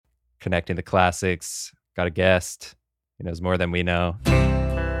connecting the classics. Got a guest. He knows more than we know.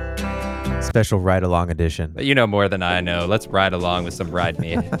 Special ride-along edition. But you know more than I know. Let's ride along with some Ride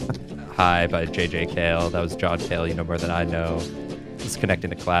Me High by J.J. Cale. That was John Cale. You know more than I know. It's connecting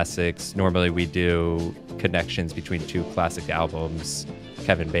the classics. Normally we do connections between two classic albums,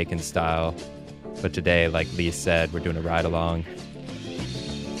 Kevin Bacon style. But today, like Lee said, we're doing a ride-along.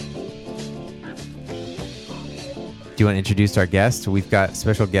 Do you want to introduce our guest? We've got a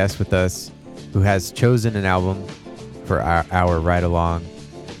special guest with us who has chosen an album for our ride-along.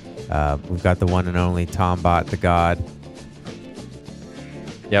 We've got the one and only Tombot, the God.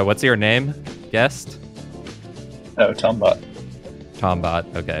 Yeah, what's your name, guest? Oh, Tombot.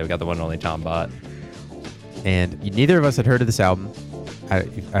 Tombot. Okay, we got the one and only Tombot. And neither of us had heard of this album. I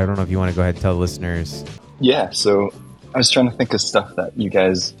don't know if you want to go ahead and tell the listeners. Yeah, so I was trying to think of stuff that you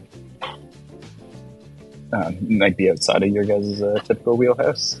guys might be outside of your guys' typical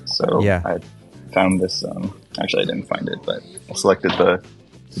wheelhouse. So yeah. I found this. Actually, I didn't find it, but I selected the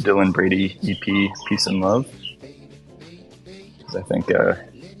Dylan Brady EP, Peace and Love. Because I think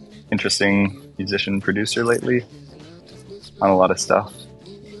interesting musician producer lately on a lot of stuff,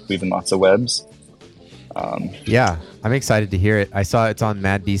 leaving lots of webs. Yeah, I'm excited to hear it. I saw it's on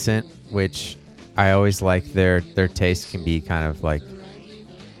Mad Decent, which I always like their taste can be kind of like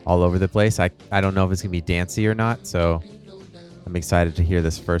all over the place. I don't know if it's going to be dancey or not, so I'm excited to hear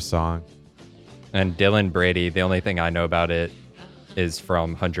this first song. And Dylan Brady, the only thing I know about it is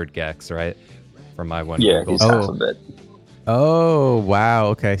from 100 Gex, right? From my one. Yeah, he's half of it. Oh, wow.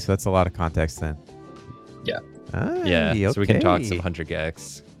 Okay, so that's a lot of context then. Yeah. Yeah, okay. so we can talk some 100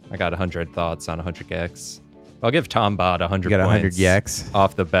 Gex. I got 100 thoughts on 100 Gex. I'll give Tombot 100 You got 100 points Gex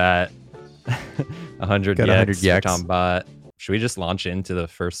off the bat. 100 got 100 Gex for Gex. Tombot. Should we just launch into the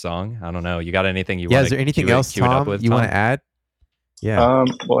first song? I don't know. You got anything you want? Yeah, is there anything else, cue it up Tom, with, you Tom? want to add? Yeah.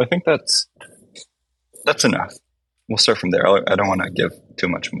 Well, I think that's enough. We'll start from there. I don't want to give too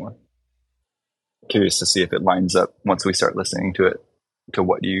much more. Curious to see if it lines up once we start listening to it to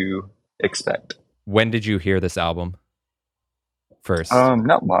what you expect. When did you hear this album first?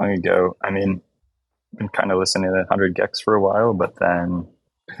 Not long ago. I mean, I've been kind of listening to 100 Gex for a while, but then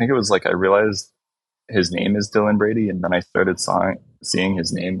I think it was like I realized his name is Dylan Brady, and then I started seeing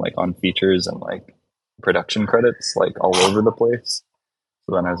his name like on features and like production credits like all over the place.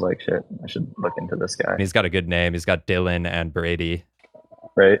 So then I was like, shit, I should look into this guy. He's got a good name. He's got Dylan and Brady.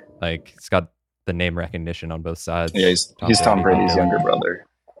 Right? Like, he's got the name recognition on both sides. Yeah, he's Tom Brady's younger brother.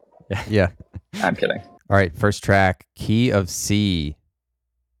 Yeah. I'm kidding. All right, first track, Key of C.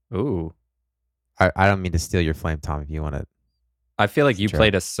 Ooh. I don't mean to steal your flame, Tom, if you want to. I feel like you Sure.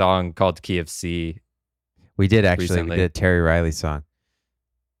 played a song called Key of C. We did actually. Recently. We did a Terry Riley song.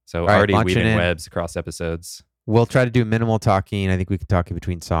 So right, already launching weaving in. webs across episodes. We'll try to do minimal talking. I think we can talk in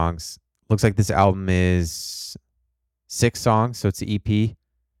between songs. Looks like this album is 6 songs, so it's an EP. Does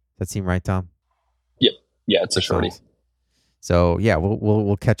that seem right, Tom? Yeah, it's a 6 shorty. songs. So yeah,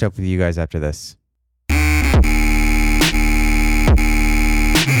 we'll catch up with you guys after this.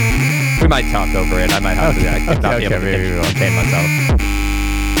 We might talk over it. I might have to not be able to maybe we will. contain myself.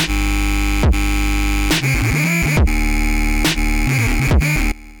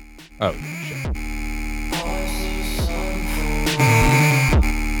 Oh, shit.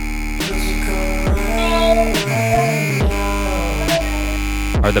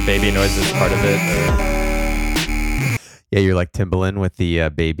 Are the baby noises part of it? Or? Yeah, you're like Timbaland with the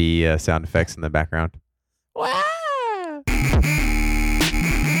baby sound effects in the background.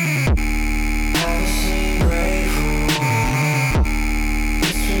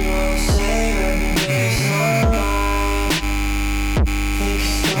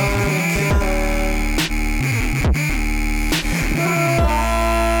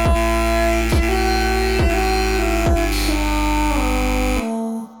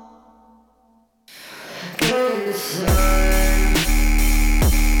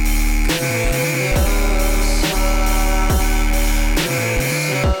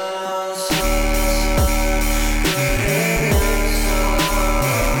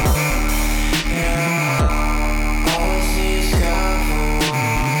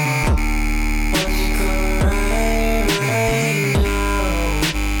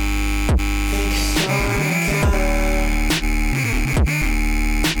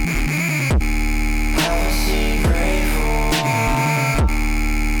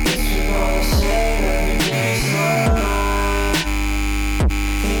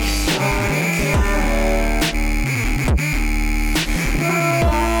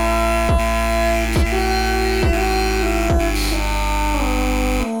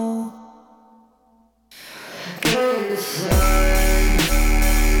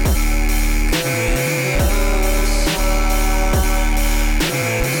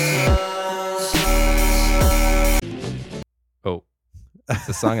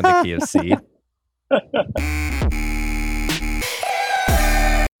 song in the key of C?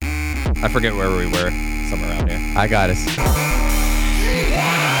 I forget where we were. Somewhere around here. I got us.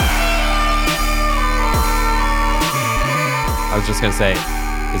 I was just gonna say,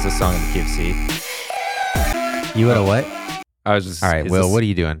 is this song in the key of C? You would have what? I was just. All right, Will, what are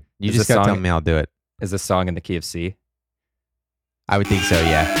you doing? You just gotta tell me I'll do it. Is this song in the key of C? I would think so,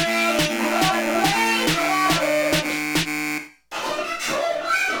 yeah.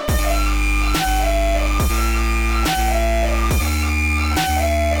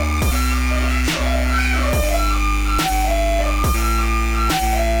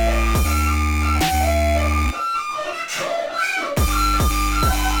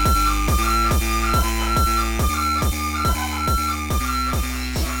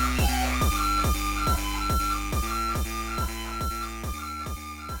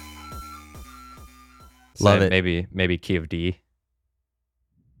 Love it. Maybe key of D.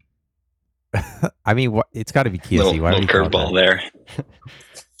 I mean, it's got to be key of C. Why little curveball there.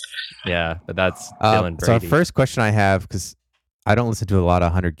 Yeah, but that's Dylan Brady. So first question I have, because I don't listen to a lot of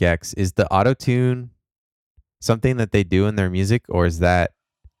 100 gecs, is the auto-tune something that they do in their music, or is that...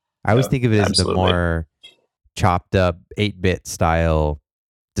 I always think of it as the more chopped up 8-bit style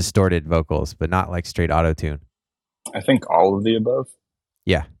distorted vocals, but not like straight auto-tune. I think all of the above.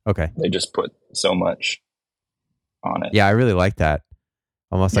 Yeah, okay. They just put so much on it. Yeah, I really like that.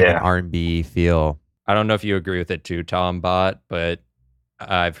 Almost like an R&B feel. I don't know if you agree with it too, Tombot, but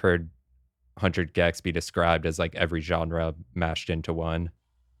I've heard 100 gecs be described as like every genre mashed into one.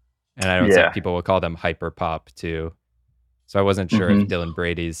 And I don't think people will call them hyper pop too. So I wasn't sure if Dylan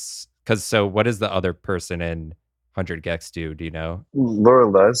Brady's... Because so what does the other person in 100 gecs do? Do you know? Laura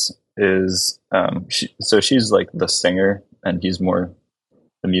Les is... she's like the singer and he's more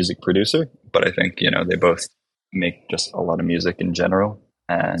the music producer. But I think, they both make just a lot of music in general.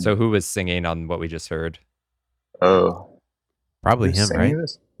 And so who was singing on what we just heard? Oh, probably him, right?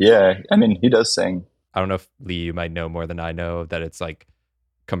 This? Yeah, I mean, he does sing. I don't know if Lee, you might know more than I know that it's like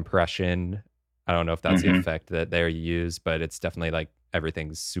compression. I don't know if that's the effect that they use, but it's definitely like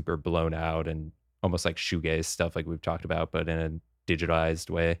everything's super blown out and almost like shoegaze stuff like we've talked about, but in a digitalized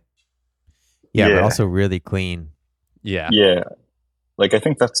way. Yeah, but also really clean. Yeah. Yeah. Like, I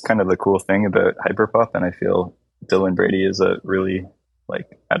think that's kind of the cool thing about hyperpop, and I feel Dylan Brady is a really,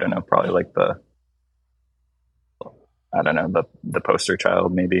 like, I don't know, probably like the poster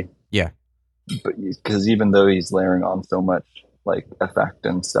child, maybe. Yeah. But because even though he's layering on so much, like, effect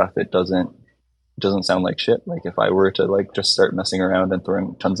and stuff, it doesn't sound like shit. Like, if I were to, like, just start messing around and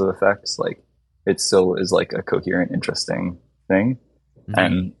throwing tons of effects, like, it still is, like, a coherent, interesting thing. Mm-hmm.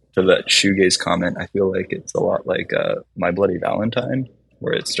 And for that shoegaze comment, I feel like it's a lot like My Bloody Valentine,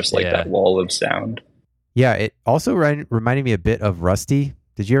 where it's just like that wall of sound. Yeah, it also reminded me a bit of Rusty.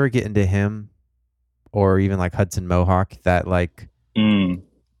 Did you ever get into him, or even like Hudson Mohawk? That like,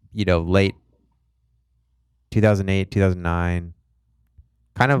 late 2008, 2009,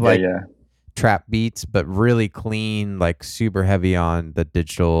 kind of like trap beats, but really clean, like super heavy on the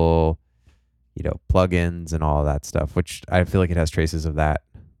digital, plugins and all that stuff. Which I feel like it has traces of that.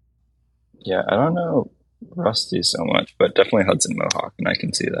 Yeah, I don't know Rusty so much, but definitely Hudson Mohawk, and I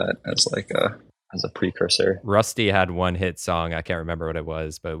can see that as like as a precursor. Rusty had one hit song. I can't remember what it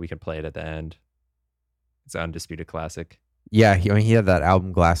was, but we can play it at the end. It's an undisputed classic. Yeah, he had that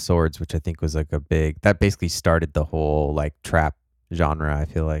album Glass Swords, which I think was like that basically started the whole like trap genre, I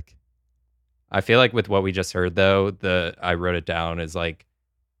feel like. With what we just heard though, I wrote it down as like,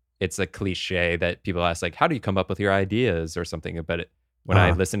 it's a cliche that people ask, like, how do you come up with your ideas or something? But when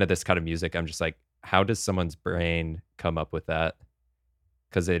I listen to this kind of music, I'm just like, how does someone's brain come up with that?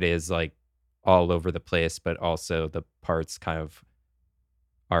 Because it is like all over the place, but also the parts kind of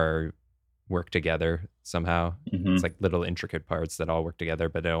work together somehow. It's like little intricate parts that all work together,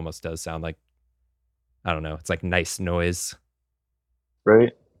 but it almost does sound like, I don't know, it's like nice noise.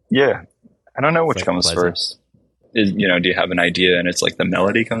 Right. Yeah. I don't know which comes first. Do you have an idea and it's like the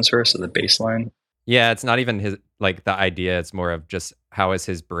melody comes first or the bass line? Yeah, it's not even the idea. It's more of just how is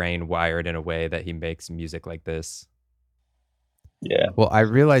his brain wired in a way that he makes music like this. Yeah. Well, I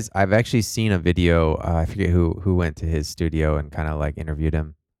realized I've actually seen a video. I forget who went to his studio and kind of like interviewed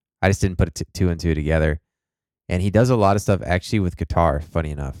him. I just didn't put two and two together. And he does a lot of stuff actually with guitar,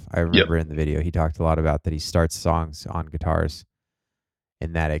 funny enough. I remember in the video, he talked a lot about that he starts songs on guitars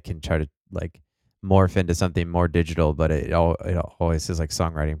and that it can try to like morph into something more digital, but it always says like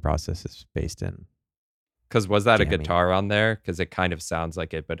songwriting process is based in. Because was that jamming. A guitar on there? Because it kind of sounds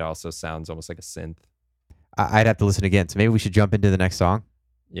like it, but also sounds almost like a synth. I'd have to listen again. So maybe we should jump into the next song.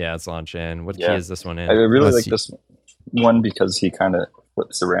 Yeah, let's launch in. What key is this one in? I really like this one because he kind of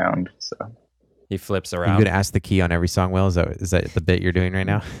flips around. So He flips Are around. you gonna ask the key on every song, Will? Is that the bit you're doing right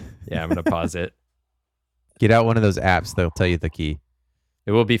now? Yeah, I'm going to pause it. Get out one of those apps. They'll tell you the key.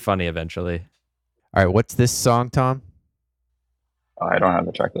 It will be funny eventually. All right. What's this song, Tom? I don't have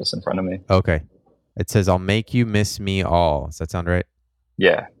the track list in front of me. Okay. It says, I'll make you miss me all. Does that sound right?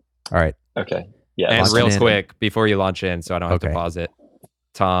 Yeah. All right. Okay. Yeah. And launch real it in. quick, before you launch in, so I don't have to Okay. pause it,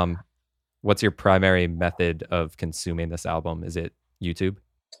 Tom, what's your primary method of consuming this album? Is it YouTube?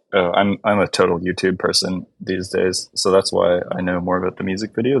 Oh, I'm a total YouTube person these days, so that's why I know more about the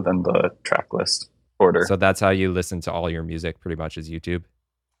music video than the track list order. So that's how you listen to all your music, pretty much, is YouTube?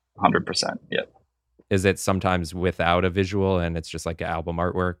 100%. Yeah. Is it sometimes without a visual and it's just like album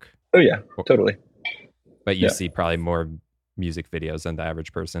artwork? Oh yeah, totally. But you Yeah. see probably more music videos than the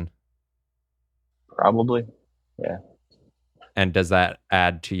average person. Probably. Yeah. And does that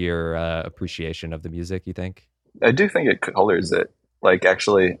add to your appreciation of the music, you think? I do think it colors it. Like,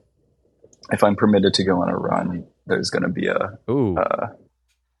 actually, if I'm permitted to go on a run, there's going to be Ooh,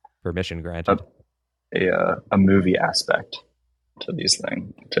 permission granted. a movie aspect to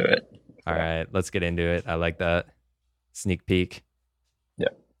to it. All right, let's get into it. I like that. Sneak peek. Yeah.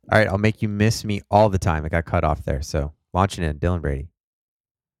 All right. I'll make you miss me all the time. It got cut off there. So launching in, Dylan Brady.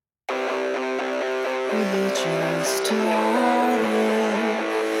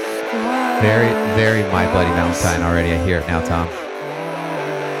 Very, very My Bloody Valentine already. I hear it now, Tom.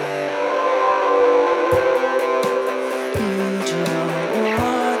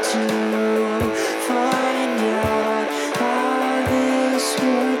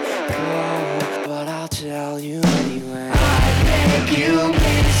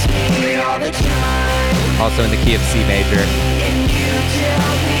 Also in the key of C major.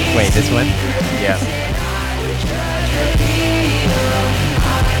 Wait, this one? Yeah.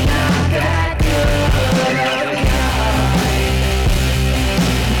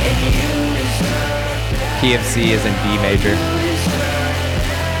 Key of C is in B major.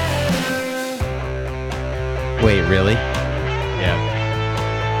 Wait, really? Yeah.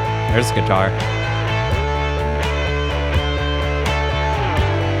 There's guitar.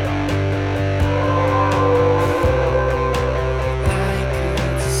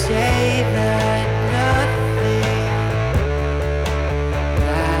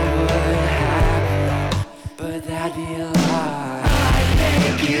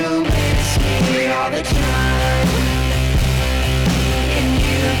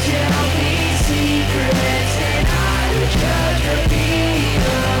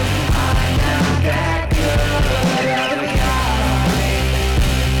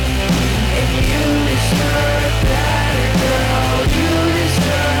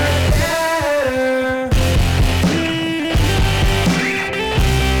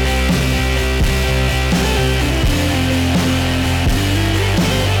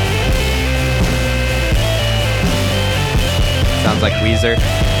 Sounds like Weezer.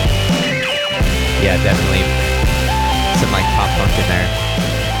 Yeah, definitely. Some like pop punk in there.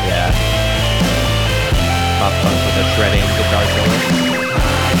 Yeah. Pop punk with a shredding guitar solo.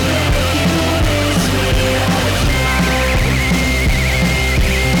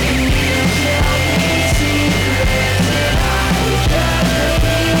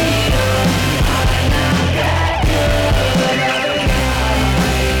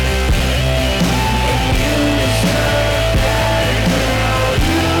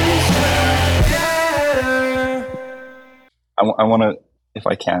 I want to, if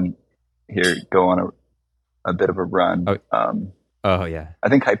I can, here go on a bit of a run. Oh, yeah. I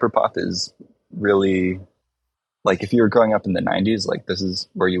think hyperpop is really, like, if you were growing up in the 90s, like, this is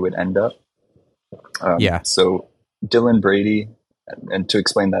where you would end up. Yeah. So Dylan Brady, and to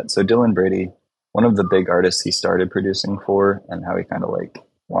explain that, so Dylan Brady, one of the big artists he started producing for, and how he kind of like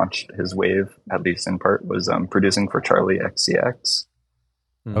launched his wave, at least in part, was producing for Charlie XCX.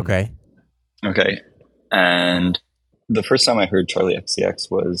 Okay. Okay. And the first time I heard Charlie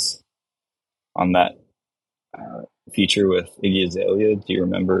XCX was on that feature with Iggy Azalea. Do you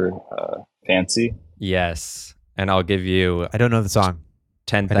remember Fancy? Yes. And I'll give you I don't know the song.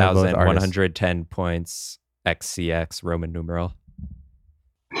 10,110 points XCX Roman numeral.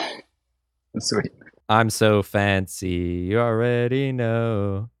 Sweet. I'm so fancy, you already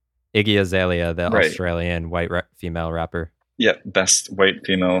know. Iggy Azalea, the Right. Australian white female rapper. Yeah, best white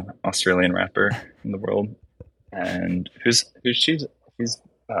female Australian rapper in the world. And who's she? She's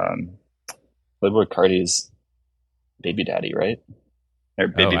Playboy Cardi's baby daddy, right? Or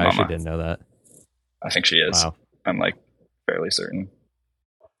baby I mama. actually didn't know that. I think she is. Wow. I'm like fairly certain.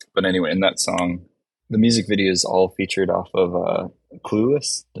 But anyway, in that song, the music video is all featured off of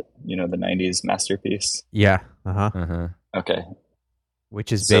Clueless, you know, the 90s masterpiece. Yeah. Uh-huh. Uh-huh. Okay.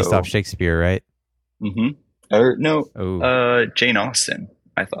 Which is based off Shakespeare, right? Mm-hmm. Or no, Oh. Jane Austen,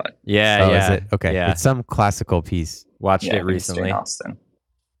 I thought. Yeah, Oh, yeah. is it? Okay. Yeah. It's some classical piece. Watched Yeah, it I think it's Jane recently. Austen.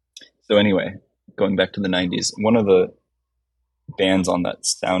 So anyway, going back to the 90s, one of the bands on that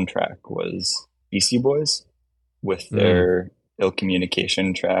soundtrack was Beastie Boys with their Ill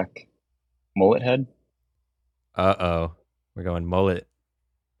Communication track, Mullet Head. Uh-oh. We're going mullet.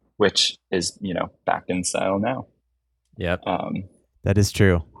 Which is, back in style now. Yep. That is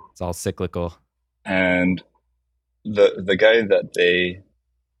true. It's all cyclical. And the guy that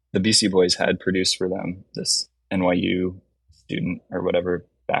the BC Boys had produced for them, this NYU student or whatever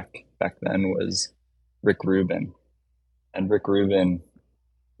back then, was Rick Rubin. And Rick Rubin,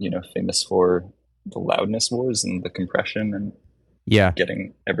 famous for the loudness wars and the compression and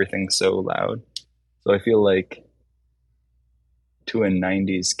getting everything so loud. So I feel like to a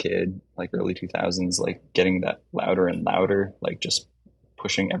 90s kid, like early 2000s, like getting that louder and louder, like just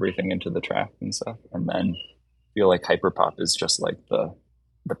pushing everything into the track and stuff. And then I feel like hyperpop is just like the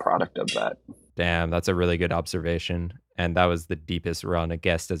product of that. Damn, that's a really good observation. And that was the deepest run a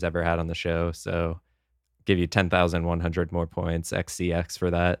guest has ever had on the show. So give you 10,100 more points, XCX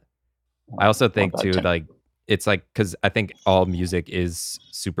for that. I also think too, like, it's like, because I think all music is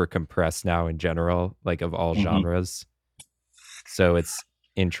super compressed now in general, like of all genres. So it's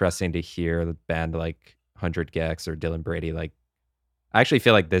interesting to hear a band like 100 Gex or Dylan Brady. Like, I actually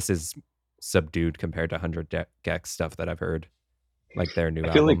feel like this is subdued compared to 100 Gex stuff that I've heard, like their new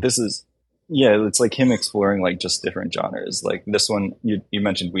album. I feel like this is, it's like him exploring like just different genres. Like this one, you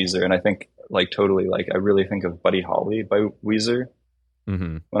mentioned Weezer, and I think like totally, like I really think of Buddy Holly by Weezer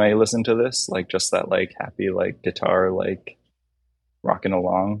when I listen to this, like just that like happy like guitar like rocking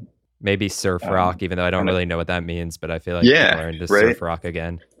along. Maybe surf rock, even though I don't really know what that means, but I feel like people are into surf rock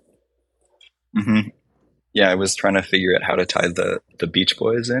again. Yeah, I was trying to figure out how to tie the Beach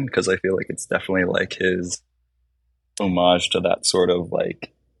Boys in, because I feel like it's definitely like his homage to that sort of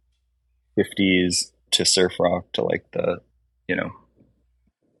like 50s to surf rock to like the,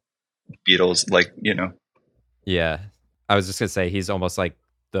 Beatles, like, Yeah. I was just going to say he's almost like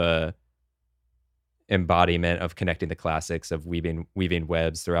the embodiment of connecting the classics, of weaving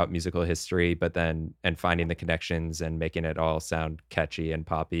webs throughout musical history, but then and finding the connections and making it all sound catchy and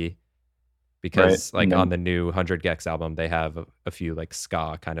poppy. Because like on the new 100 Gex album, they have a few like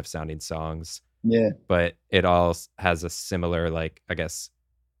ska kind of sounding songs. Yeah. But it all has a similar, like, I guess,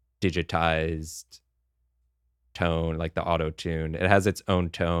 digitized tone, like the auto tune. It has its own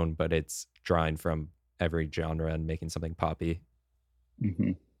tone, but it's drawing from every genre and making something poppy.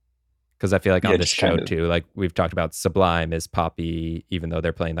 Because I feel like on this show too, like we've talked about, Sublime is poppy even though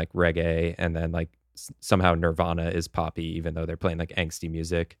they're playing like reggae, and then like somehow Nirvana is poppy even though they're playing like angsty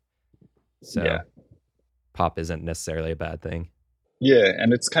music. So pop isn't necessarily a bad thing. Yeah,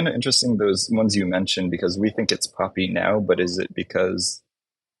 and it's kind of interesting, those ones you mentioned, because we think it's poppy now, but is it because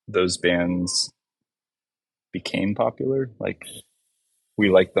those bands became popular? Like, we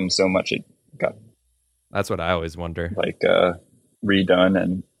like them so much it got... That's what I always wonder. Like, redone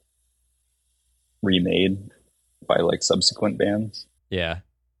and remade by, like, subsequent bands. Yeah.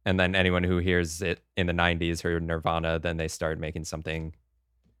 And then anyone who hears it in the 90s heard Nirvana, then they started making something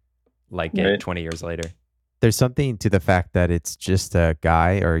like it 20 years later. There's something to the fact that it's just a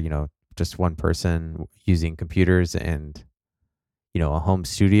guy or, just one person using computers and, a home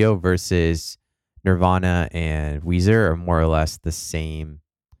studio, versus Nirvana and Weezer are more or less the same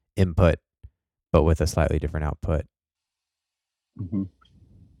input, but with a slightly different output.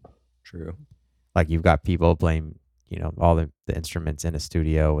 True. Like you've got people playing, all the instruments in a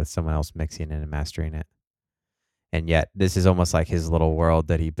studio with someone else mixing it and mastering it. And yet this is almost like his little world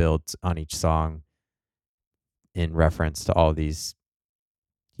that he builds on each song in reference to all these,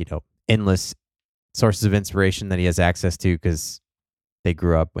 endless sources of inspiration that he has access to because they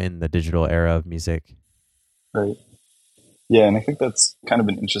grew up in the digital era of music. Right. Yeah, and I think that's kind of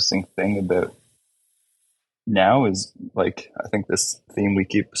an interesting thing about now is, like, I think this theme we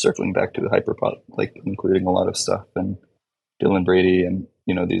keep circling back to, the hyperpop, like including a lot of stuff, and Dylan Brady and,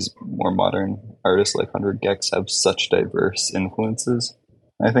 these more modern artists like 100 Gex have such diverse influences.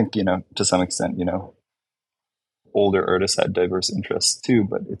 And I think, to some extent, older artists had diverse interests too,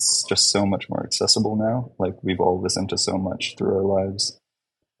 but it's just so much more accessible now. Like, we've all listened to so much through our lives,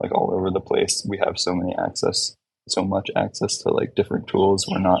 like all over the place. We have so much access to like different tools.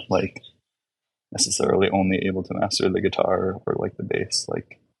 We're not like necessarily only able to master the guitar or like the bass.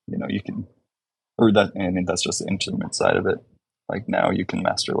 Like, you can, or that, I mean, that's just the instrument side of it. Like now you can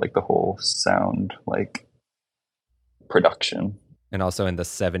master like the whole sound, like production. And also in the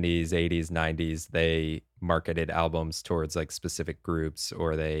 70s, 80s, 90s, they marketed albums towards like specific groups,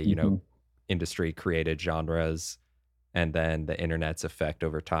 or they, industry created genres. And then the internet's effect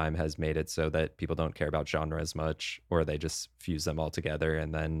over time has made it so that people don't care about genre as much, or they just fuse them all together.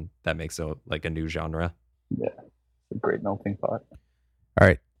 And then that makes a new genre. Yeah. It's a great melting pot. All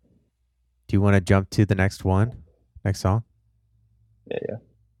right. Do you want to jump to the next song? Yeah.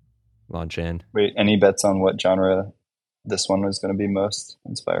 Launch in. Wait, any bets on what genre this one was going to be most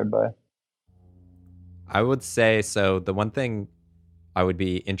inspired by? I would say, so the one thing I would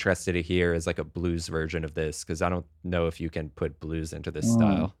be interested to hear is like a blues version of this, because I don't know if you can put blues into this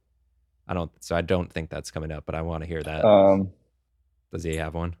style. I don't think that's coming up, but I want to hear that. Does he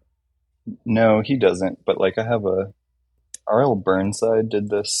have one? No, he doesn't. But like I have R.L. Burnside did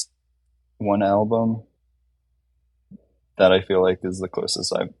this one album that I feel like is the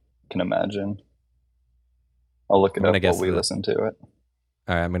closest I can imagine. I'll look it up while we listen to it.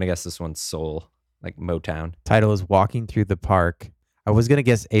 All right, I'm going to guess this one's soul, like Motown. Title is Walking Through the Park. I was going to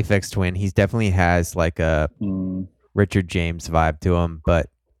guess Aphex Twin. He definitely has like a Richard James vibe to him, but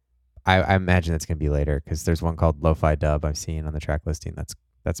I imagine it's going to be later because there's one called Lo-Fi Dub I've seen on the track listing.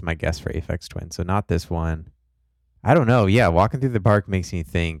 That's my guess for Aphex Twin. So not this one. I don't know. Yeah, Walking Through the Park makes me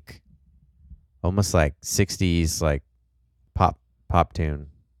think almost like 60s like pop tune.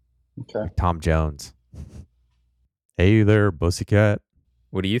 Okay. Like Tom Jones. Hey there, pussycat.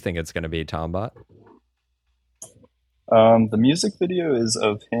 What do you think it's going to be, Tombot? The music video is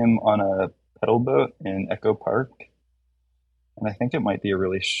of him on a pedal boat in Echo Park. And I think it might be a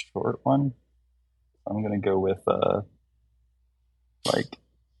really short one. I'm going to go with like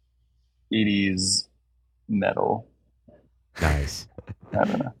 80s metal. Nice. I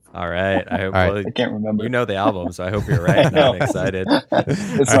don't know. All right. I hope I can't remember. You know the album, so I hope you're right. I'm excited.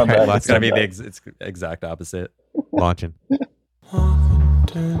 It's not bad. It's going to be it's exact opposite. Launching. Ooh,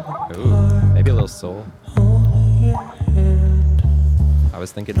 maybe a little soul. I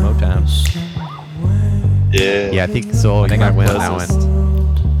was thinking Motown. Yeah. Yeah, I think soul. You might win on that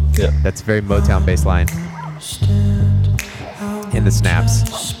one. Yeah. That's very Motown bass line. In the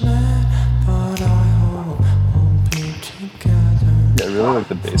snaps. Yeah, I really like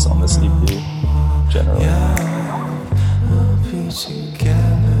the bass on this EP, generally.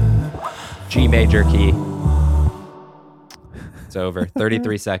 G major key. It's over.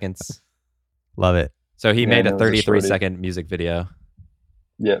 33 seconds. Love it. So he made a 33-second music video.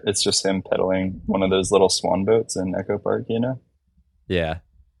 Yeah, it's just him pedaling one of those little swan boats in Echo Park, you know? Yeah,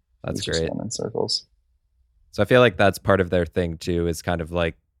 that's great. Just going in circles. So I feel like that's part of their thing too, is kind of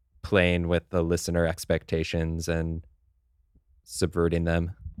like playing with the listener expectations and subverting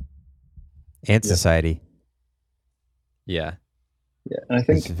them. And society. Yeah. Yeah, and I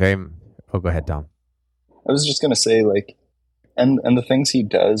think it's very... Oh, go ahead, Dom. I was just going to say, like, and the things he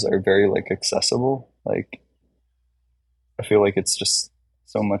does are very, like, accessible. Like, I feel like it's just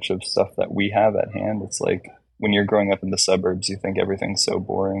so much of stuff that we have at hand. It's like when you're growing up in the suburbs, you think everything's so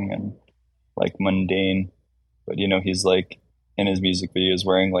boring and, like, mundane. But, you know, he's, like, in his music videos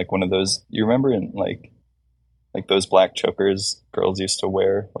wearing, like, one of those... You remember in, like those black chokers girls used to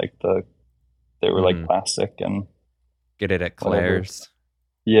wear? Like, they were, like, plastic and... Get it at Claire's.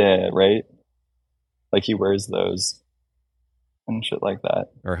 Yeah, right? Like, he wears those and shit like that.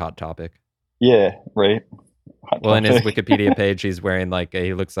 Or Hot Topic. Yeah, right? Well, in his Wikipedia page, he's wearing like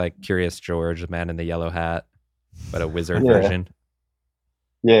he looks like Curious George, the man in the yellow hat, but a wizard version.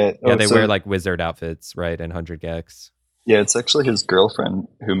 Yeah. Yeah, they wear like wizard outfits, right, in 100 Gex. Yeah, it's actually his girlfriend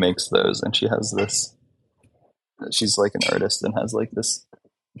who makes those, and she has this... She's like an artist and has like this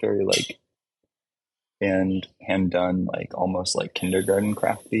very like hand done, like almost like kindergarten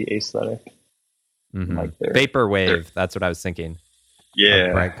crafty aesthetic. Mm-hmm. Like vaporwave. That's what I was thinking. Yeah,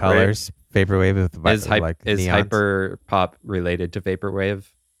 like bright colors. Right? Vaporwave with is hyper pop related to vaporwave?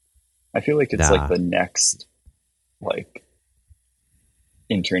 I feel like it's like the next like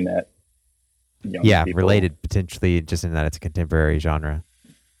internet. Yeah, people. Related potentially just in that it's a contemporary genre.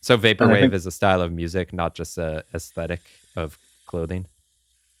 So vaporwave is a style of music, not just a aesthetic of clothing.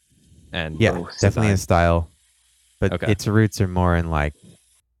 And yeah, definitely a style, but its roots are more in like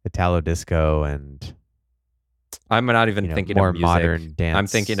Italo disco and. I'm not even thinking more of music. Modern dance. I'm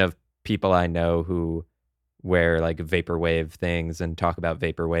thinking of people I know who wear like vaporwave things and talk about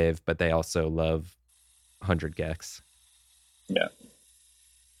vaporwave, but they also love 100 Gex. Yeah.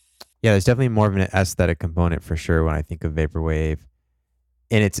 Yeah, there's definitely more of an aesthetic component for sure when I think of vaporwave.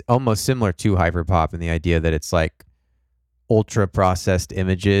 And it's almost similar to hyperpop in the idea that it's like ultra processed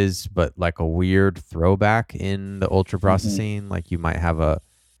images, but like a weird throwback in the ultra processing. Like you might have a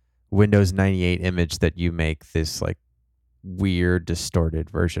Windows 98 image that you make this like weird, distorted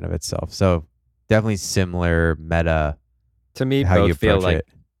version of itself. So definitely similar meta. To me, how you both feel approach like it.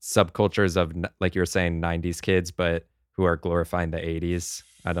 subcultures of, like you were saying, 90s kids, but who are glorifying the 80s.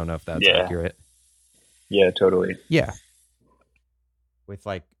 I don't know if that's accurate. Yeah, totally. Yeah. With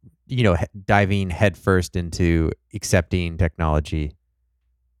like, diving headfirst into accepting technology.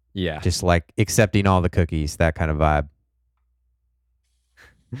 Yeah. Just like accepting all the cookies, that kind of vibe.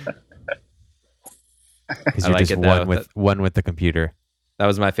 Because you're like just it, one with the computer. That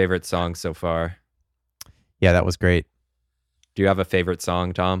was my favorite song so far. Yeah, that was great. Do you have a favorite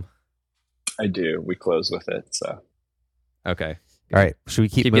song, Tom? I do. We close with it, so. Okay. All right. Should we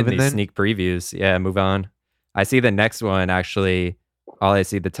keep moving getting these then? sneak previews. Yeah, move on. I see the next one, actually. All I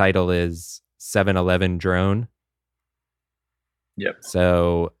see, the title is 7-Eleven Drone. Yep.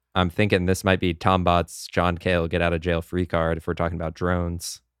 So I'm thinking this might be Tombot's John Cale get out of jail free card if we're talking about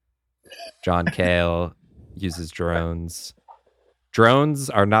drones. John Cale uses drones. Drones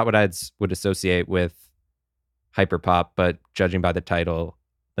are not what I would associate with hyperpop, but judging by the title,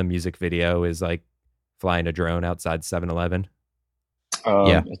 the music video is like flying a drone outside 7-Eleven.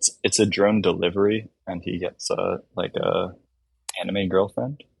 Yeah. It's a drone delivery, and he gets a anime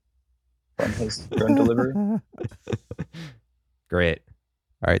girlfriend from his drone delivery. Great.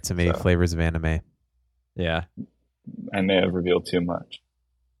 All right, so maybe flavors of anime. Yeah. I may have revealed too much.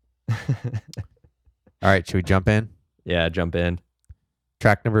 All right, should we jump in? Yeah, jump in.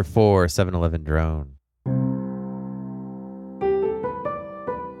 Track number 4, 7-Eleven Drone.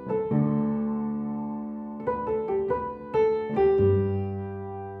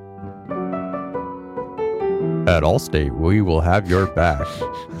 At Allstate, we will have your back.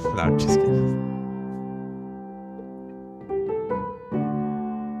 No, I'm just kidding.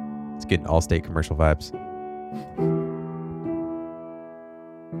 It's getting Allstate commercial vibes.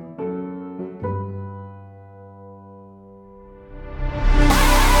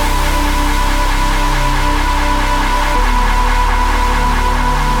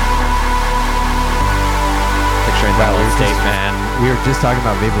 Picturing the Allstate man. We were just talking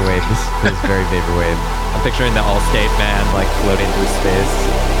about Vaporwave. This is very Vaporwave. I'm picturing the Allstate man like floating through space.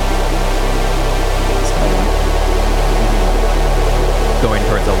 Going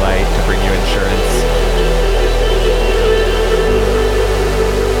towards a light to bring you insurance.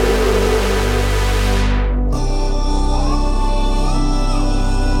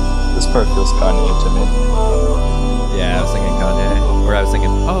 This part feels Kanye to me. Yeah, I was thinking Kanye. Or I was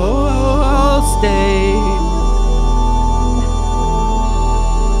thinking, Allstate.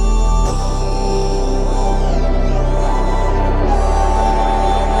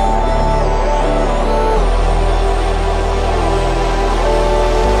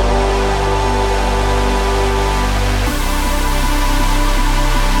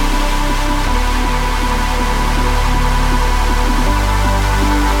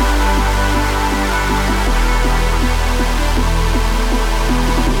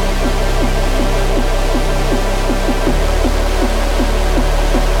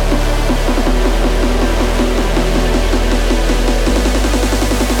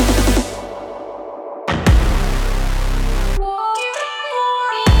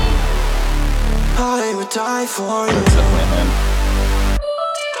 die for you. That's definitely him.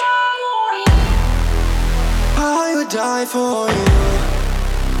 I would die for you.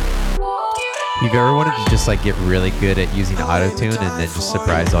 You've ever wanted to just like get really good at using autotune and then just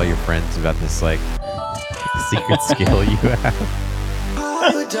surprise all your friends about this like secret skill you have?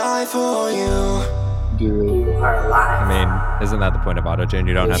 I would die for you. Dude. I mean, isn't that the point of autotune?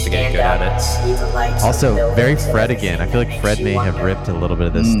 You don't have to get good at it. Also, very Fred again. I feel like Fred may have ripped a little bit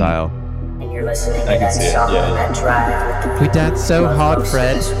of this style. I can see it, yeah. We dance so hard,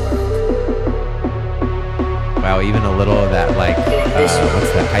 Fred. Wow, even a little of that, like,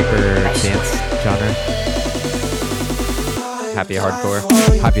 what's that hyper dance genre? Happy hardcore.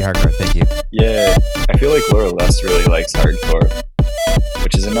 Happy hardcore, thank you. Yeah, I feel like Laura Les really likes hardcore,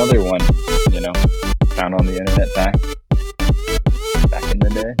 which is another one, you know, found on the internet back in the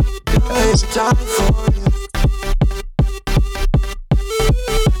day. Good times.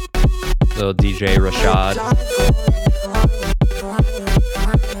 Little DJ Rashad.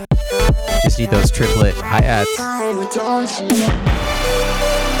 Just need those triplet hi-hats. He's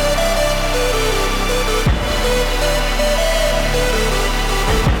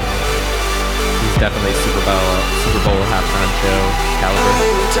definitely Super Bowl halftime show caliber.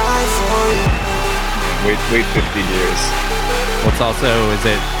 Wait 50 years. What's also, is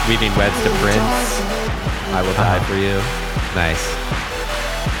it Weaving Webs to Prince? I Will Die For You. Nice.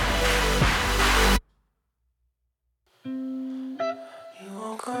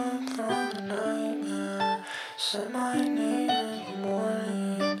 Say my name in the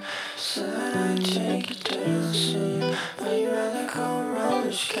morning. Said I'd take you to the scene. But you rather go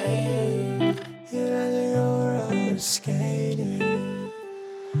roller skating. You rather go roller skating.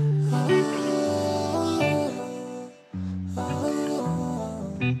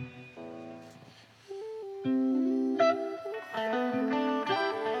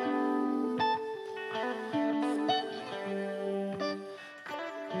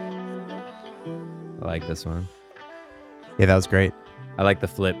 I like this one. Yeah, that was great. I like the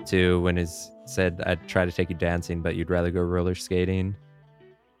flip too when he said, I'd try to take you dancing, but you'd rather go roller skating.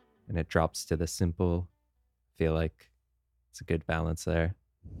 And it drops to the simple. Feel like it's a good balance there.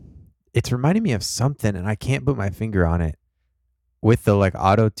 It's reminding me of something, and I can't put my finger on it. With the like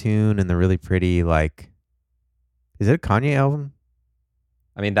auto tune and the really pretty like, is it a Kanye album?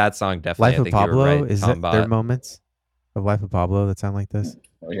 I mean, that song definitely. Life of I think you were Pablo? right, Is that Tombot. their moments of Life of Pablo that sound like this?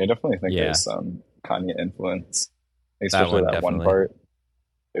 I definitely think Yeah. there's some Kanye influence, especially that one definitely. part.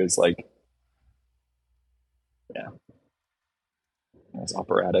 It was like, yeah, it was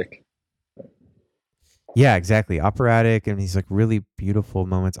operatic. Yeah, exactly. Operatic and these like really beautiful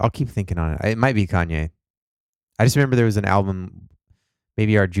moments. I'll keep thinking on it. It might be Kanye. I just remember there was an album,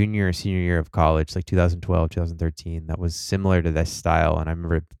 maybe our junior or senior year of college, like 2012, 2013, that was similar to this style, and I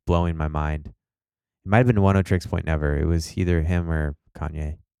remember it blowing my mind. It might have been One O Tricks Point Never. It was either him or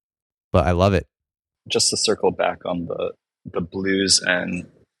Kanye, but I love it. Just to circle back on the blues and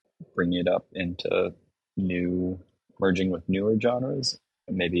bring it up into merging with newer genres,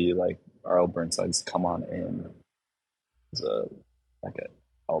 and maybe like R.L. Burnside's "Come On In" is like an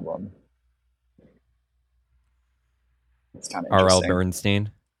album. It's kind of R.L. interesting.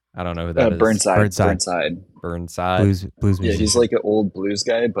 Bernstein. I don't know who that is. Burnside. Burnsides. Blues Yeah, musician. he's like an old blues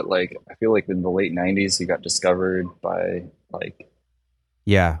guy, but like I feel like in the late '90s he got discovered by like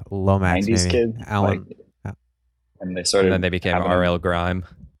Lomax, 90s maybe. kid, Alan. and they started. And then they became having R.L. Grime.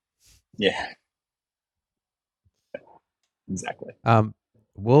 Yeah, exactly.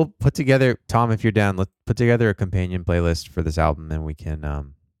 We'll put together, Tom, if you're down, let's put together a companion playlist for this album, and we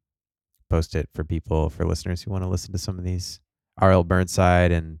can post it for people, for listeners who want to listen to some of these. R.L.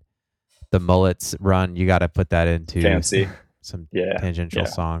 Burnside and the Mullets run, you got to put that into Fancy. some Yeah, tangential yeah.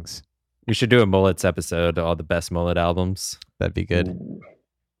 songs. We should do a Mullets episode, all the best Mullet albums. That'd be good. Ooh.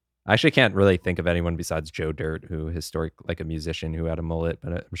 I actually can't really think of anyone besides Joe Dirt, who like a musician who had a mullet,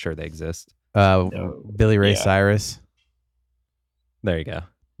 but I'm sure they exist. No. Billy Ray Yeah. Cyrus, There you go.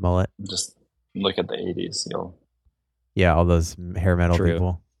 mullet. Just look at the '80s. Yeah, all those hair metal True.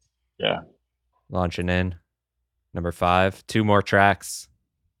 people. Yeah. Launching in. Number 5. 2 more tracks.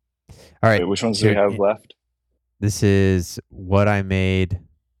 All right. Wait, which ones do we have left? This is What I Made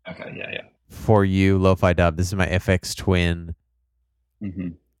Okay. Yeah. For You, Lo-Fi Dub. This is my FX Twin Mm-hmm.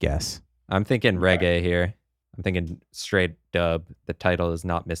 guess. I'm thinking Okay. reggae here. I'm thinking straight dub. The title is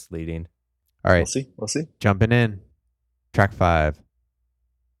not misleading. All right. We'll see. Jumping in. Track 5.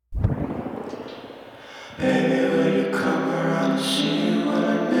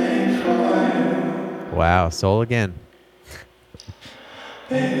 Wow, soul again.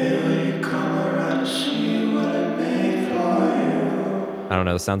 I don't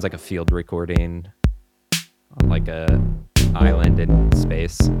know. It sounds like a field recording on like a island in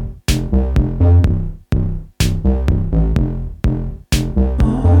space.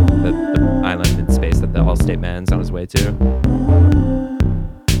 The island in space that the Allstate man's on his way to.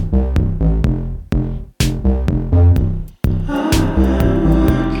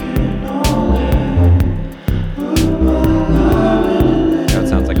 It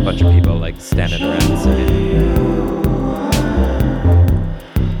sounds like a bunch of people like standing around singing.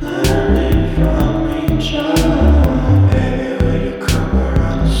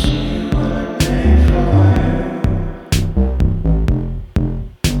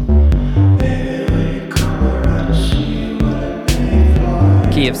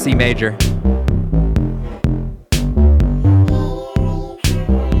 Key of C major.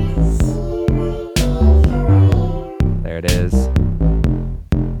 There it is.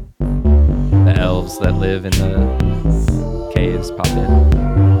 The elves that live in the caves pop in.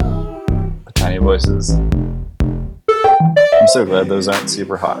 The tiny voices. I'm so glad those aren't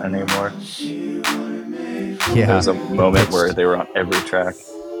super hot anymore. Yeah. There was a moment where they were on every track.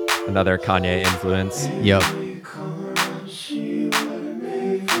 Another Kanye influence. Yep.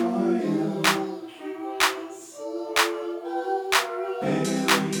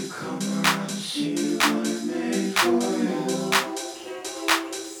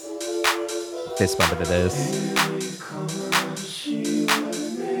 Fist bump into this.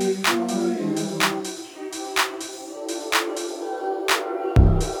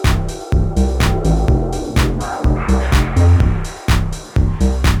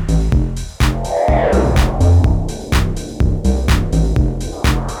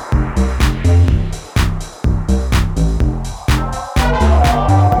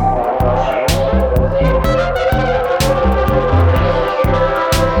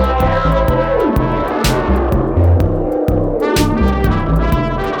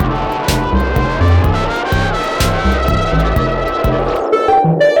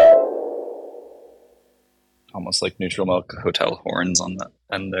 just like Neutral Milk Hotel horns on the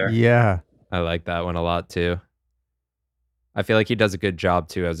end there. Yeah. I like that one a lot too. I feel like he does a good job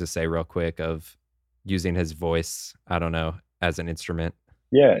too, as I say real quick, of using his voice, I don't know, as an instrument.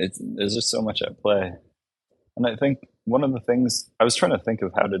 Yeah, there's just so much at play. And I think one of the things I was trying to think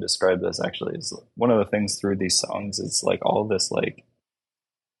of how to describe this actually is one of the things through these songs is like all this like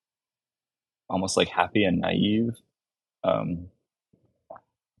almost like happy and naive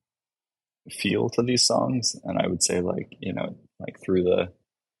feel to these songs. And I would say like, you know, like through the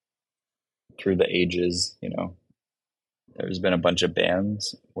ages, you know, there's been a bunch of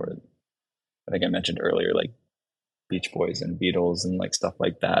bands where I think I mentioned earlier, like Beach Boys and Beatles and like stuff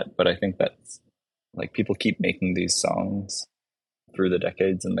like that. But I think that's like people keep making these songs through the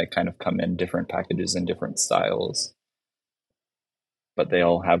decades and they kind of come in different packages and different styles, but they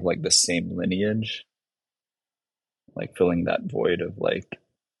all have like the same lineage, like filling that void of like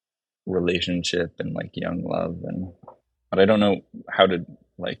relationship and like young love. And but I don't know how to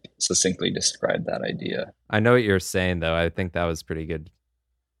like succinctly describe that idea. I know what you're saying though. I think that was pretty good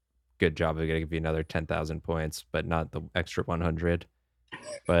job. I'm gonna give you another 10,000 points, but not the extra 100.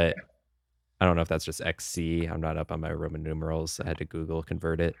 But I don't know if that's just XC. I'm not up on my Roman numerals. I had to Google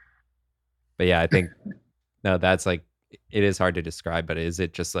convert it. But yeah, I think no, that's like it is hard to describe, but is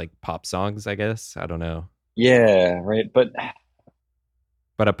it just like pop songs, I guess? I don't know. Yeah, right. But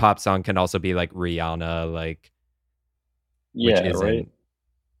a pop song can also be like Rihanna, like yeah, which isn't, right.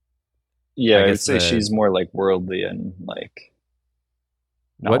 Yeah, I would guess say she's more like worldly and like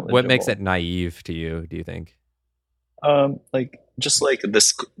what makes knowledgeable. it naive to you, do you think? Like just like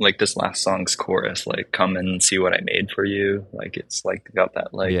this last song's chorus, like "Come and see what I made for you." Like it's like got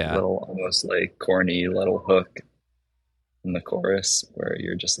that like Yeah. little almost like corny little hook in the chorus where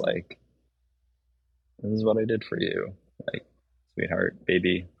you're just like, "This is what I did for you," like sweetheart,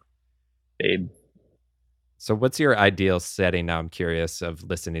 baby, babe. So what's your ideal setting now? I'm curious of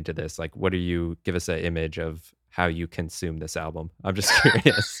listening to this. Like, what do you give us an image of how you consume this album? I'm just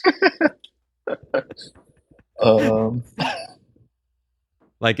curious.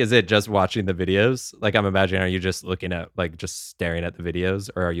 Like, is it just watching the videos? Like, I'm imagining, are you just looking at, like, just staring at the videos?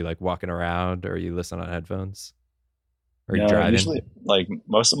 Or are you, like, walking around? Or are you listening on headphones? Or are you No, driving? usually like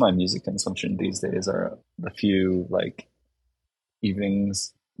most of my music consumption these days are the few like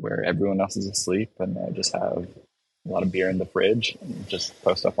evenings where everyone else is asleep and I just have a lot of beer in the fridge and just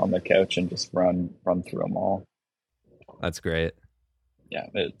post up on the couch and just run through them all. That's great. Yeah,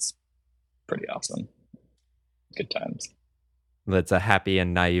 it's pretty awesome. Good times. That's a happy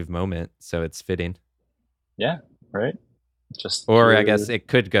and naive moment, so it's fitting. Yeah, right. Just or I guess it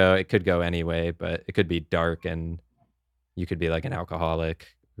could go anyway, but it could be dark and you could be like an alcoholic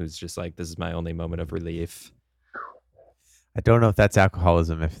who's just like, this is my only moment of relief. I don't know if that's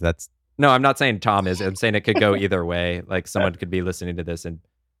alcoholism. If that's no, I'm not saying Tom is. I'm saying it could go either way. Like someone could be listening to this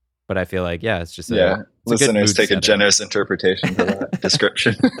but I feel like it's just listeners take a generous interpretation for that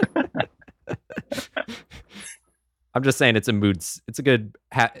description. I'm just saying it's a mood. It's a good.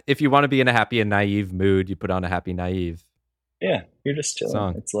 If you want to be in a happy and naive mood, you put on a happy naive. Yeah, you're just chilling.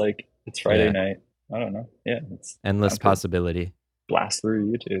 Song. It's like it's Friday night. I don't know. Yeah, it's endless possibility. Blast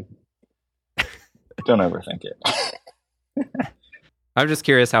through YouTube. Don't overthink it. I'm just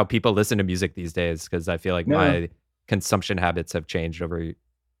curious how people listen to music these days because I feel like my consumption habits have changed over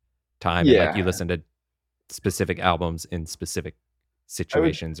time. Yeah, and like you listen to specific albums in specific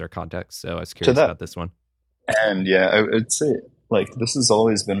situations or contexts. So I was curious about this one. And yeah, I would say like this has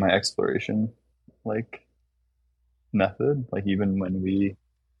always been my exploration like method. Like even when we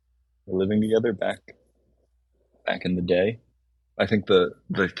were living together back in the day. I think the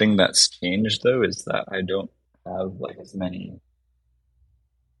thing that's changed though is that I don't have like as many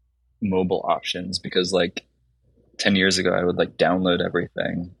mobile options because like 10 years ago I would like download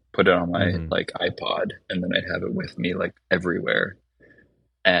everything, put it on my like iPod, and then I'd have it with me like everywhere.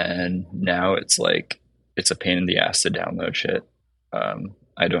 And now it's like it's a pain in the ass to download shit.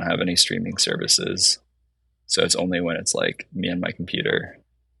 I don't have any streaming services, so it's only when it's like me and my computer,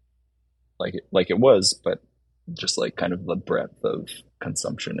 like it was, but just like kind of the breadth of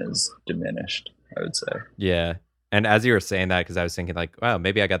consumption is diminished, I would say. Yeah. And as you were saying that, because I was thinking like, wow,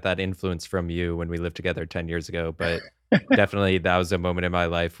 maybe I got that influence from you when we lived together 10 years ago. But definitely that was a moment in my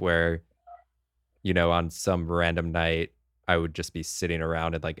life where, you know, on some random night, I would just be sitting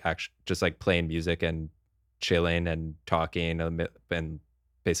around and like actually just like playing music and chilling and talking and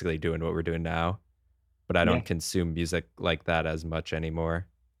basically doing what we're doing now. But I don't consume music like that as much anymore.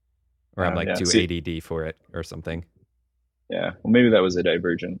 Or I'm like too ADD for it or something. Yeah. Well, maybe that was a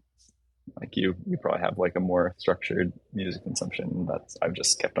divergent. Like you probably have like a more structured music consumption. I've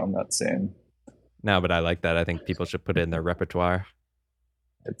just kept on that same No, but I like that. I think people should put it in their repertoire.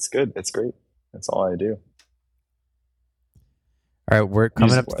 It's good. It's great. That's all I do. All right, we're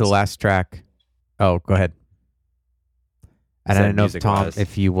coming up to the last track. Oh, go ahead. And I don't know if Tom,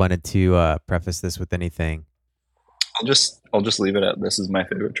 if you wanted to preface this with anything. I'll just leave it at this is my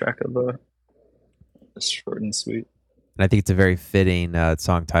favorite track of the short and sweet. And I think it's a very fitting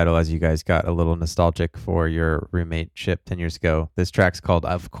song title as you guys got a little nostalgic for your roommate ship 10 years ago. This track's called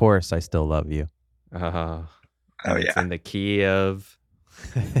Of Course I Still Love You. Oh yeah. It's in the key of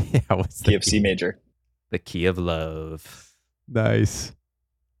yeah, what's the key of C major. The key of love. Nice.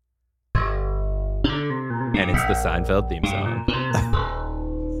 And it's the Seinfeld theme song.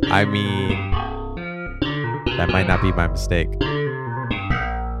 I mean, that might not be my mistake.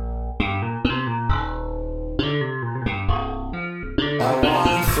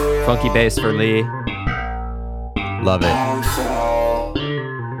 Funky bass for Lee. Love it.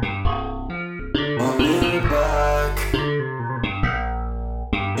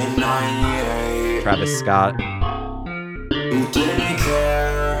 Travis Scott. You didn't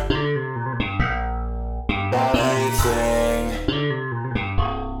care about anything.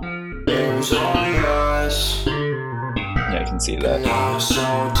 It was only us. Yeah, I can see that. Now it's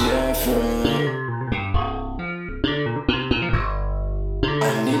so different.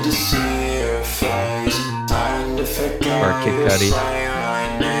 I need to see your face. Time to figure Or Kid Cudi.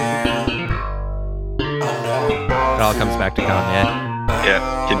 It all comes back to Kanye. Yeah,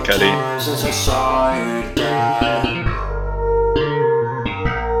 Kid Cudi. Since I saw you die.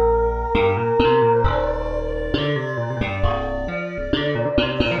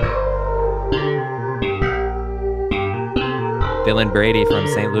 Dylan Brady from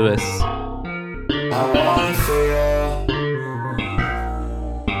St. Louis. I wanna feel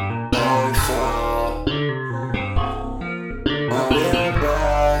how we felt when we were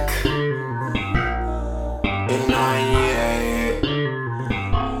back in '98.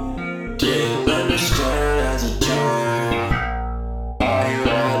 Didn't understand at the time why you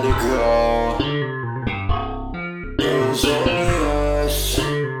had to go. It was only us,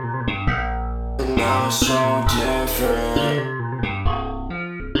 and now it's so different.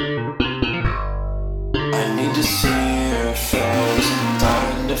 I need to see your face.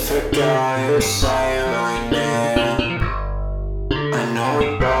 Time to forget you say my name. I know we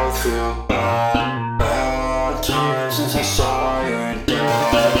both feel bad. Bad times since I saw you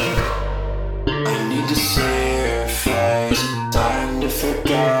die. I need to see your face. Time to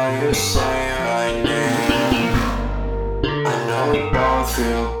forget you say my name. I know we both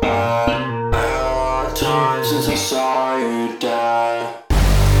feel bad. Bad times since I saw you die.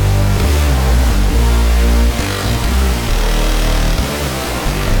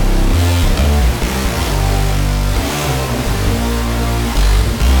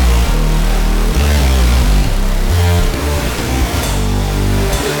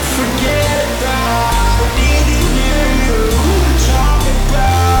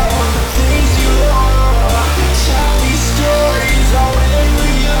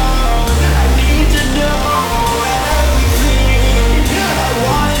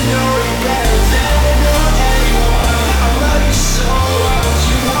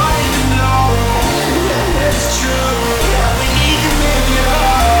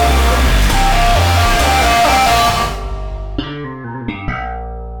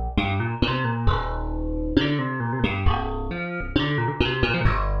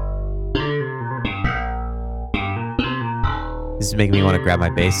 This is making me want to grab my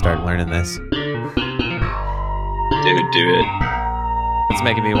bass, start learning this. Dude, do it. It's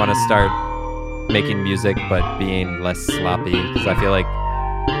making me want to start making music, but being less sloppy. Because I feel like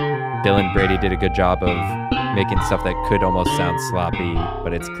Dylan Brady did a good job of making stuff that could almost sound sloppy,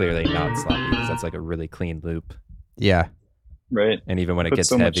 but it's clearly not sloppy because that's like a really clean loop. Yeah. Right. And even when it gets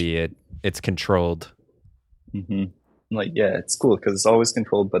so heavy, it's controlled. Mm-hmm. Like, yeah, it's cool because it's always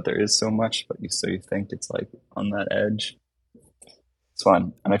controlled, but there is so much, but you think it's like on that edge. It's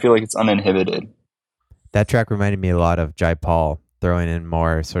fun. And I feel like it's uninhibited. That track reminded me a lot of Jai Paul, throwing in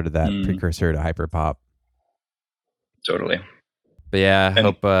more sort of that precursor to hyperpop. Totally. But yeah, I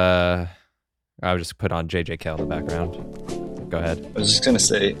hope I'll just put on JJ Cale in the background. Go ahead. I was just going to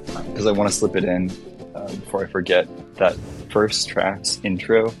say, because I want to slip it in before I forget, that first track's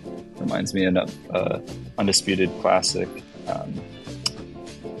intro reminds me of undisputed classic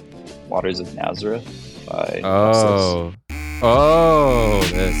Waters of Nazareth by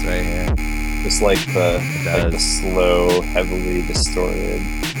this right here. Just like the slow, heavily distorted,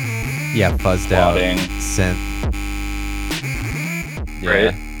 fuzzed out synth.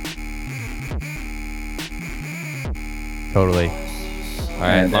 Yeah. Totally. All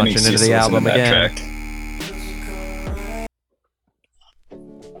right, And launching into the album again.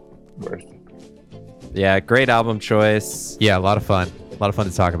 Worth. Yeah, great album choice. Yeah, a lot of fun. A lot of fun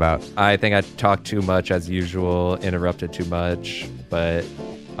to talk about. I think I talked too much as usual, interrupted too much, but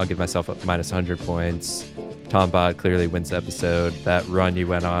I'll give myself a minus 100 points. Tombot clearly wins the episode. That run you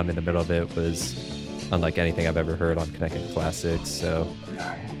went on in the middle of it was unlike anything I've ever heard on Connecting Classics. So,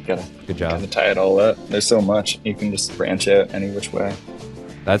 good job. Gotta tie it all up. There's so much. You can just branch out any which way.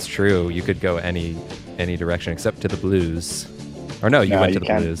 That's true. You could go any direction except to the blues. Or no, you went to the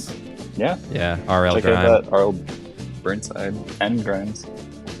blues. Yeah. Yeah, RL Check Grime. out that RL Burnside and Grimes.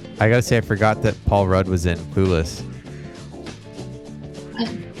 I gotta say, I forgot that Paul Rudd was in Clueless.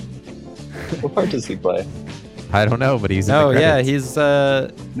 What part does he play? I don't know, but he's in the Oh yeah, credits. he's No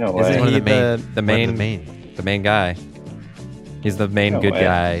way. isn't One of he the main- the main guy? He's the main No good way.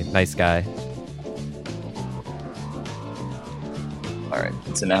 guy, nice guy. All right,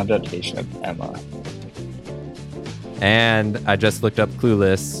 it's an adaptation of Emma. And I just looked up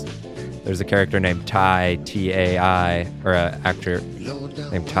Clueless. There's a character named Ty, T-A-I, or an actor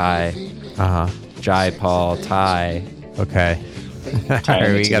named Ty. Jai Paul Ty. Okay.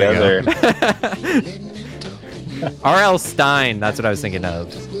 Tying we it gotta together. R.L. Stein, that's what I was thinking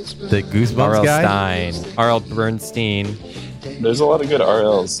of. The Goosebumps R.L. guy? Stein. R.L. Bernstein. There's a lot of good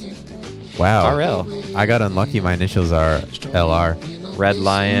RLs. Wow. R.L. I got unlucky. My initials are LR. Red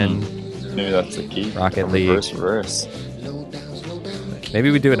Lion. Maybe that's the key. Rocket League. Reverse. Maybe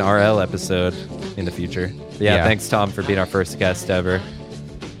we do an RL episode in the future. But yeah, thanks Tom for being our first guest ever.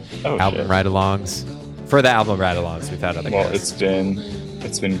 Oh, Album shit. ride-alongs. For the album ride-alongs, we've had other Well, guests.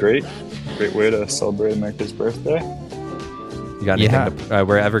 it's been great. Great way to celebrate America's birthday. You got anything to,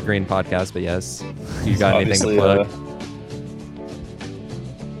 we're Evergreen Podcast, but yes. You got anything to plug?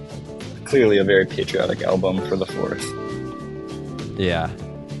 Clearly a very patriotic album for the 4th. Yeah.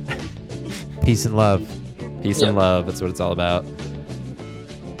 Peace and love. Peace and love. That's what it's all about.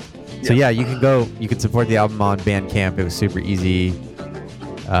 So yeah, you can support the album on Bandcamp. It was super easy.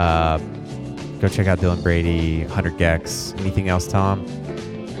 Go check out Dylan Brady, 100 Gex. Anything else, Tom?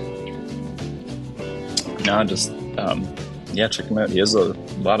 No, just check him out. He has a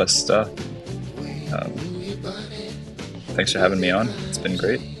lot of stuff. Thanks for having me on. It's been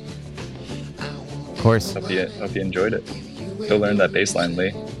great. Of course. Hope you enjoyed it. Go learn that bass line,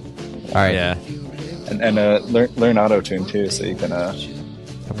 Lee. All right. Yeah. And learn auto-tune too, so you can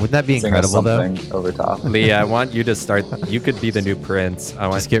Wouldn't that be sing us incredible though? something over top. Lee, I want you to start. You could be the new Prince. I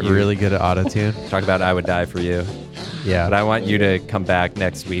want Just get you really good at auto-tune. talk about I Would Die for You. Yeah. But I want you to come back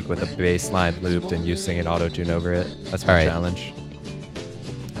next week with a bass line looped and you sing an auto-tune over it. That's my All right. challenge.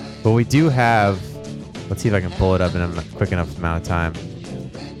 But we do have, let's see if I can pull it up in a quick enough amount of time.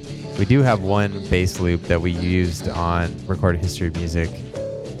 We do have one bass loop that we used on Recorded History of Music.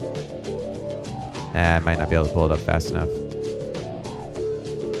 I might not be able to pull it up fast enough.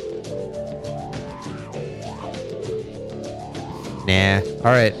 Nah.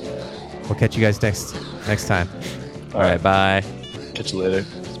 All right. We'll catch you guys next time. All right, bye. Catch you later.